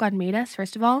 That's how God made us,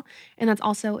 first of all. And that's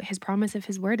also his promise of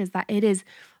his word is that it is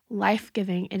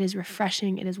life-giving, it is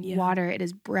refreshing, it is water, it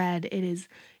is bread, it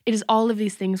is all of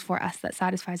these things for us that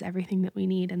satisfies everything that we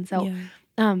need. And so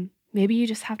maybe you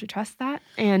just have to trust that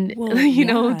and, you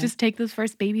know, just take those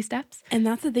first baby steps. And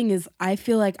that's the thing is, I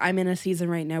feel like I'm in a season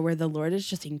right now where the Lord is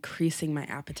just increasing my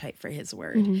appetite for his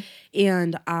word.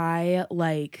 And I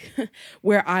like,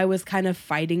 where I was kind of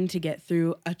fighting to get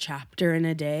through a chapter in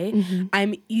a day,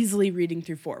 I'm easily reading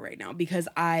through 4 right now because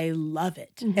I love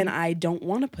it and I don't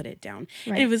want to put it down.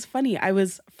 Right. And it was funny. I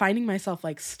was finding myself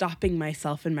like stopping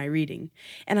myself in my reading.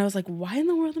 And I was like, why in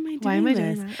the world am I doing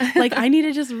this? Like, I need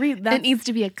to just read. It needs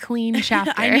to be a clean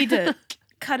chapter. I need to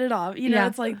cut it off. You know,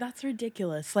 it's like, that's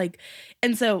ridiculous. Like,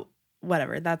 and so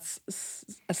whatever, that's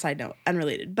a side note,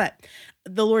 unrelated. But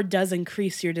the Lord does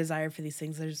increase your desire for these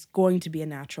things. There's going to be a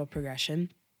natural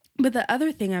progression. But the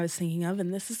other thing I was thinking of,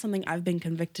 and this is something I've been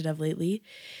convicted of lately,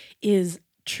 is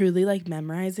truly like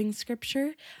memorizing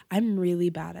scripture. I'm really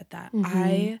bad at that.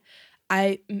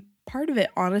 I part of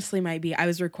it honestly might be I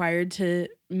was required to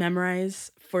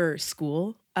memorize for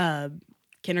school,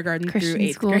 kindergarten Christian through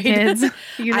 8th school grade. Kids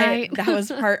unite. That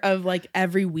was part of like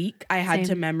every week I had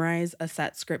to memorize a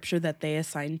set scripture that they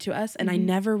assigned to us. And I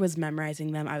never was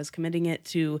memorizing them. I was committing it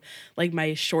to like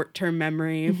my short-term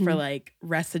memory for like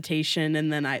recitation.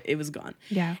 And then it was gone.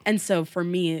 Yeah. And so for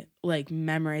me, like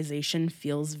memorization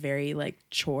feels very like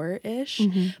chore-ish,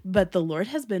 but the Lord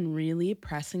has been really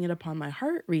pressing it upon my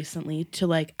heart recently to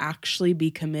like actually be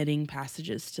committing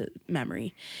passages to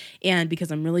memory. And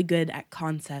because I'm really good at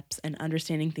concepts and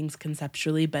understanding things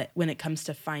conceptually, but when it comes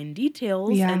to fine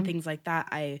details and things like that,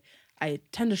 I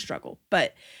tend to struggle.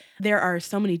 But there are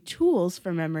so many tools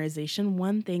for memorization.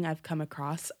 One thing I've come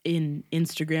across in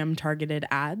Instagram targeted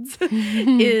ads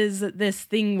is this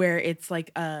thing where it's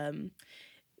like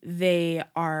they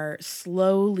are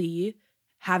slowly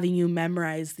having you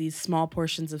memorize these small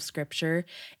portions of scripture.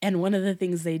 And one of the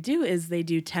things they do is they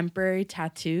do temporary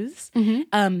tattoos.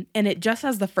 And it just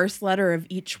has the first letter of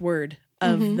each word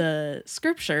of the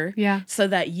scripture. Yeah. So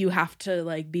that you have to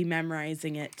like be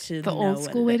memorizing it to the know old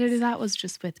school way to do that was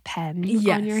just with pen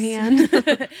on your hand.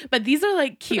 But these are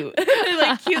like cute. They're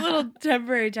like cute little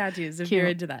temporary tattoos if you're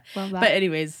into that. Love that. But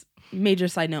anyways, major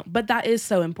side note, but that is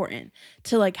so important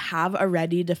to like have a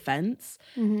ready defense.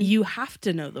 You have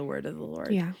to know the word of the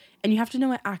Lord. Yeah. And you have to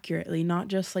know it accurately, not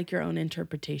just like your own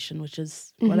interpretation, which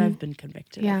is what I've been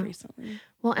convicted of recently.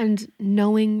 Well, and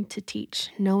knowing to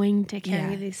teach, knowing to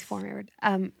carry these forward.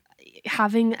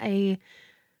 Having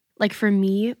like for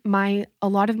me, I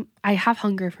have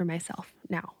hunger for myself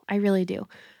now. I really do.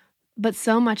 But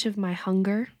so much of my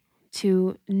hunger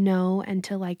to know and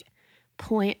to like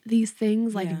plant these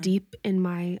things like deep in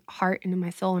my heart and in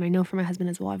my soul. And I know for my husband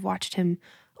as well, I've watched him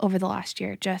over the last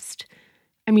year.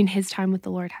 His time with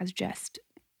the Lord has just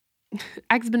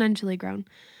exponentially grown.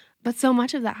 But so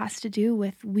much of that has to do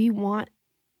with we want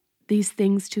these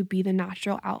things to be the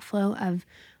natural outflow of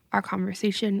our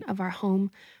conversation, of our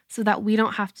home, so that we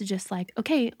don't have to just like,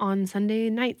 okay, on Sunday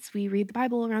nights, we read the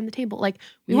Bible around the table. Like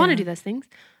we want to do those things.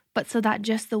 But so that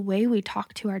just the way we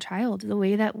talk to our child, the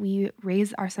way that we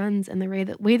raise our sons and the way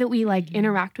that we like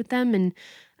interact with them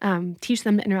and teach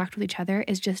them to interact with each other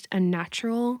is just a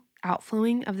natural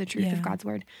outflowing of the truth of God's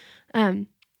word.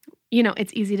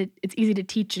 It's easy to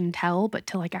teach and tell, but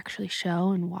to like actually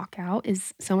show and walk out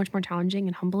is so much more challenging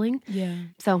and humbling. Yeah.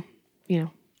 So,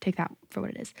 take that for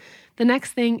what it is. The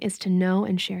next thing is to know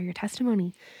and share your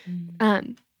testimony.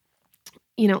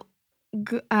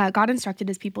 God instructed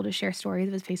his people to share stories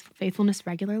of his faithfulness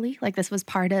regularly. Like this was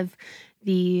part of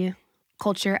the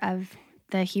culture of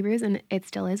the Hebrews, and it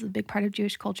still is a big part of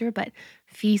Jewish culture, but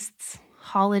feasts,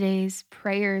 holidays,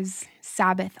 prayers,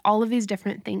 Sabbath, all of these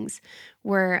different things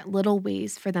were little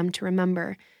ways for them to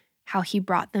remember how he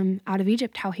brought them out of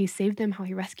Egypt, how he saved them, how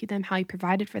he rescued them, how he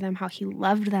provided for them, how he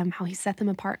loved them, how he set them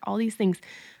apart, all these things.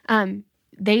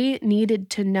 They needed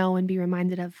to know and be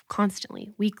reminded of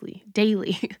constantly, weekly,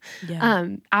 daily,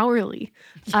 hourly,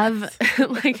 Yes.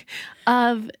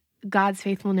 of God's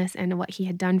faithfulness and what he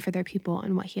had done for their people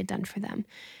and what he had done for them.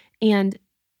 And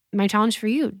my challenge for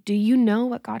you, do you know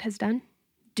what God has done?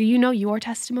 Do you know your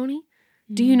testimony?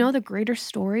 Do you know the greater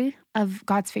story of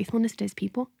God's faithfulness to his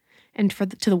people and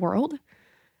to the world?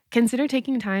 Consider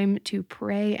taking time to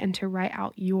pray and to write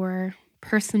out your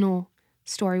personal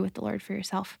story with the Lord for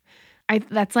yourself.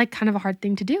 That's like kind of a hard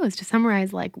thing to do, is to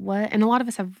summarize like what, and a lot of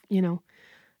us have,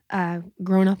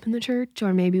 grown up in the church,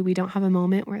 or maybe we don't have a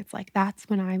moment where it's like, that's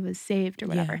when I was saved or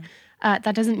whatever.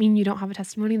 That doesn't mean you don't have a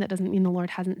testimony. That doesn't mean the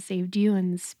Lord hasn't saved you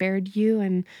and spared you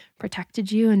and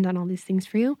protected you and done all these things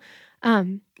for you.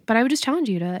 But I would just challenge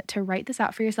you to write this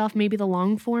out for yourself, maybe the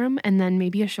long form and then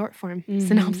maybe a short form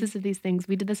synopsis of these things.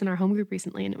 We did this in our home group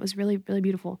recently, and it was really, really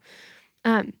beautiful.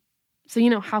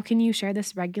 So, how can you share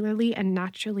this regularly and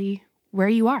naturally where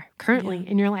you are currently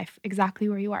in your life, exactly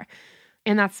where you are?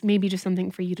 And that's maybe just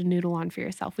something for you to noodle on for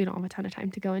yourself. We don't have a ton of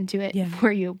time to go into it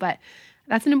for you, but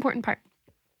that's an important part.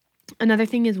 Another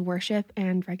thing is worship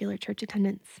and regular church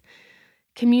attendance.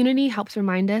 Community helps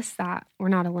remind us that we're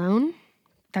not alone,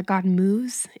 that God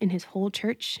moves in his whole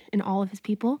church, in all of his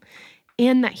people,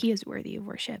 and that he is worthy of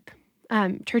worship.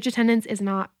 Church attendance is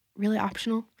not really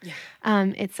optional.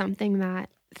 It's something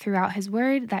that throughout his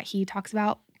word that he talks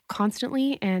about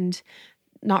constantly, and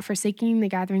not forsaking the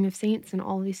gathering of saints and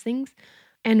all of these things.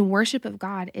 And worship of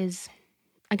God is,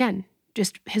 again,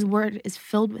 just his word is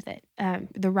filled with it.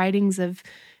 The writings of,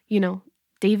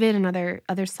 David and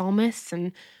other psalmists,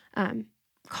 and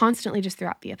constantly just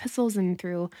throughout the epistles and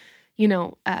through,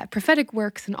 prophetic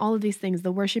works and all of these things,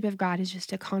 the worship of God is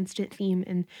just a constant theme,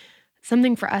 and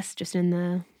something for us just in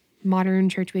the modern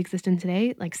church we exist in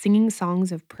today, like singing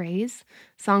songs of praise,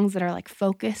 songs that are like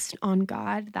focused on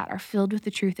God, that are filled with the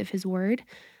truth of his word,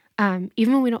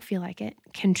 even when we don't feel like it,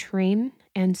 can train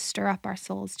and stir up our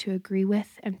souls to agree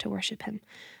with and to worship him.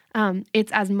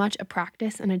 It's as much a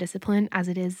practice and a discipline as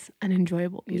it is an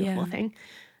enjoyable, beautiful thing.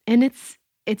 And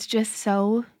it's just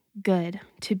so good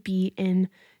to be in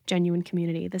genuine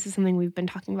community. This is something we've been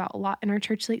talking about a lot in our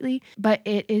church lately, but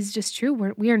it is just true.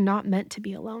 We are not meant to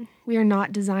be alone. We are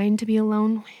not designed to be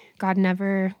alone. God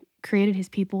never created his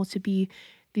people to be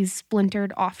these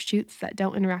splintered offshoots that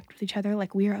don't interact with each other.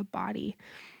 Like, we are a body.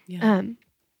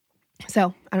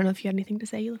 So I don't know if you had anything to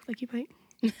say. You look like you might.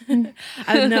 No,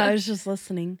 I was just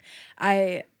listening.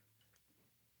 It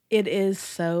is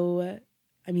so,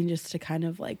 just to kind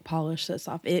of like polish this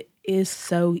off, it is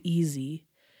so easy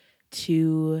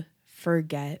to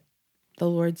forget the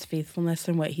Lord's faithfulness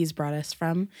and what he's brought us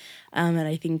from. And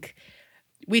I think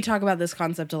we talk about this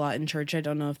concept a lot in church. I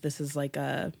don't know if this is like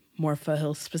a more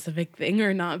Foothill specific thing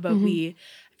or not, but I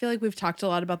feel like we've talked a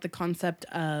lot about the concept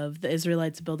of the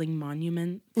Israelites building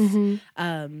monuments.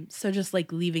 So just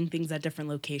like leaving things at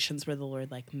different locations where the Lord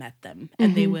like met them,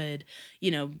 and they would,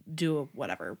 do a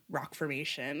whatever rock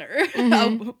formation or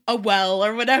a well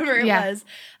or whatever it was,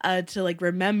 to like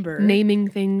remember naming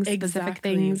things, specific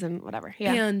things, and whatever.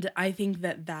 And I think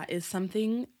that is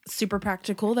something super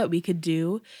practical that we could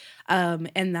do,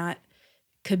 and that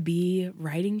could be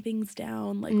writing things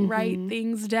down, like write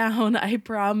things down. I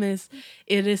promise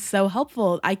it is so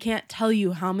helpful. I can't tell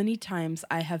you how many times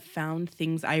I have found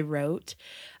things I wrote,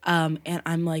 and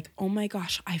I'm like, oh my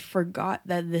gosh, I forgot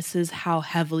that this is how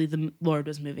heavily the Lord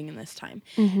was moving in this time.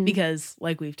 Because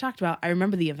like we've talked about, I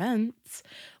remember the events,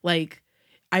 like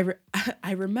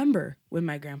I remember when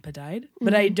my grandpa died,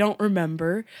 but I don't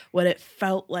remember what it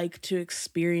felt like to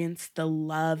experience the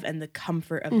love and the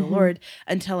comfort of the Lord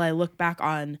until I look back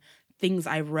on things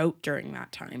I wrote during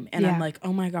that time. And I'm like,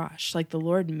 oh my gosh, like the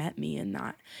Lord met me in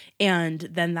that. And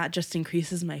then that just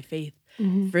increases my faith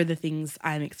for the things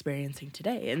I'm experiencing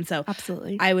today. And so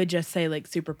absolutely, I would just say, like,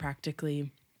 super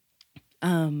practically,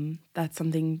 that's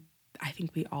something I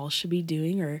think we all should be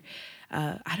doing, or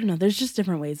I don't know. There's just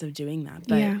different ways of doing that,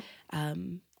 but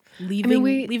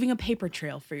leaving a paper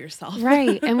trail for yourself,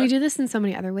 right? And we do this in so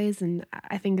many other ways. And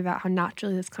I think about how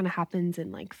naturally this kind of happens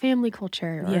in like family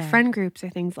culture or friend groups or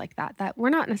things like that. That we're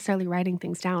not necessarily writing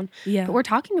things down, but we're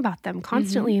talking about them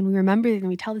constantly, and we remember and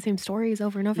we tell the same stories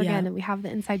over and over again, and we have the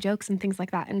inside jokes and things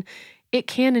like that. And it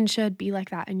can and should be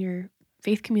like that in your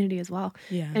faith community as well.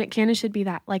 Yeah. And it can and should be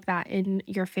that like that in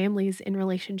your families in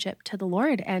relationship to the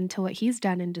Lord and to what he's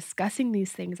done, and discussing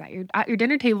these things at your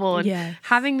dinner table, and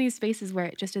having these spaces where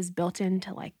it just is built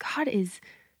into like God is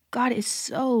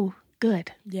so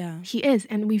good. Yeah. He is,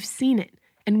 and we've seen it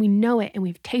and we know it and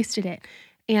we've tasted it.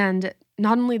 And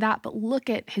not only that, but look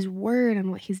at his word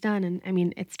and what he's done. And I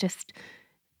mean,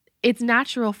 it's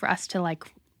natural for us to like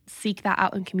seek that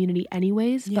out in community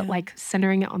anyways, but like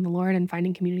centering it on the Lord and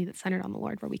finding community that's centered on the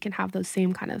Lord where we can have those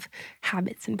same kind of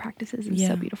habits and practices is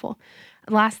so beautiful.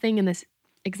 The last thing in this,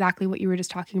 exactly what you were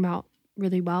just talking about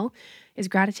really well, is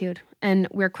gratitude. And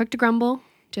we're quick to grumble,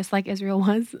 just like Israel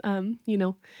was. You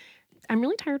know, I'm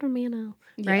really tired of manna,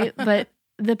 right? But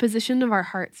the position of our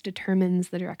hearts determines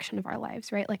the direction of our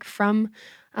lives, right? Like from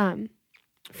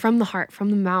the heart,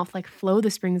 from the mouth, like flow the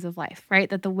springs of life, right?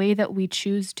 That the way that we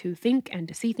choose to think and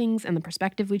to see things and the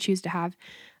perspective we choose to have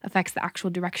affects the actual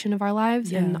direction of our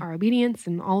lives and our obedience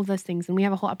and all of those things. And we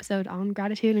have a whole episode on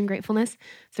gratitude and gratefulness.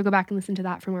 So go back and listen to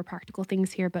that for more practical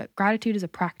things here. But gratitude is a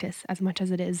practice as much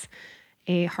as it is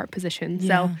a heart position.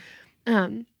 Yeah.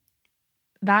 So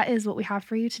that is what we have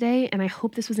for you today. And I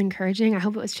hope this was encouraging. I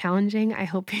hope it was challenging. I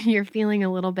hope you're feeling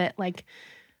a little bit like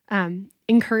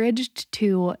encouraged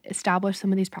to establish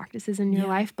some of these practices in your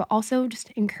life, but also just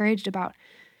encouraged about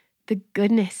the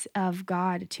goodness of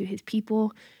God to his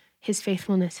people, his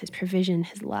faithfulness, his provision,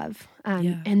 his love.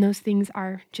 And those things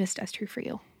are just as true for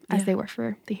you as they were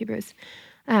for the Hebrews.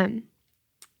 And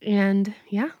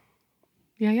yeah.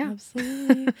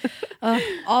 Absolutely.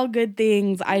 All good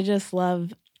things. I just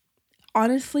love,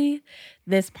 honestly,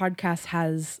 this podcast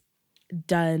has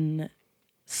done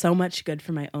so much good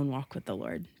for my own walk with the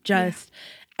Lord. Just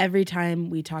every time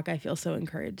we talk, I feel so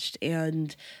encouraged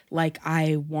and like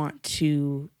I want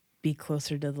to be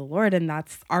closer to the Lord. And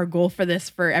that's our goal for this,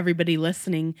 for everybody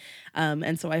listening.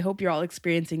 And so I hope you're all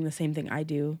experiencing the same thing I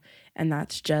do. And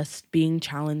that's just being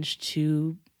challenged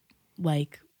to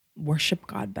like worship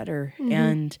God better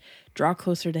and draw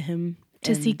closer to him.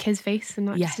 To seek his face and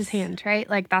not just his hand, right?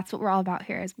 Like that's what we're all about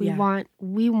here is we want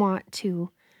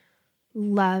to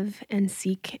love and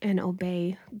seek and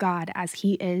obey God as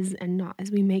he is and not as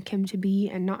we make him to be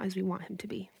and not as we want him to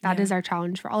be. That is our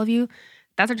challenge for all of you.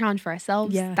 That's our challenge for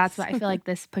ourselves. Yes. That's what I feel like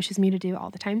this pushes me to do all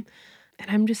the time. And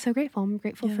I'm just so grateful. I'm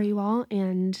grateful for you all.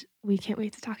 And we can't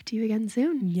wait to talk to you again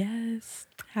soon. Yes.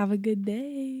 Have a good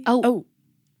day. Oh.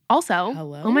 Also,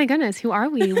 hello? Oh my goodness, who are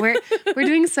we? We're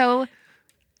doing so...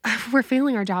 We're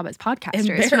failing our job as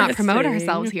podcasters to not promote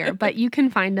ourselves here, but you can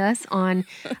find us on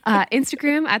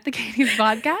Instagram at The Katie's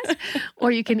Podcast,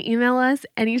 or you can email us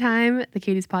anytime,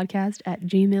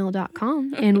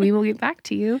 thekatiespodcast@gmail.com, and we will get back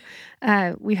to you.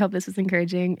 We hope this was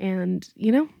encouraging, and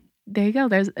you know, there you go.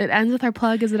 It ends with our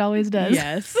plug as it always does.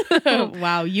 Yes.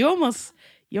 Wow. You almost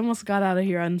got out of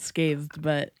here unscathed,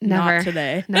 but not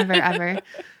today. Never, ever.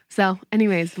 So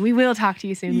anyways, we will talk to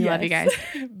you soon. We love you guys.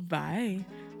 Bye.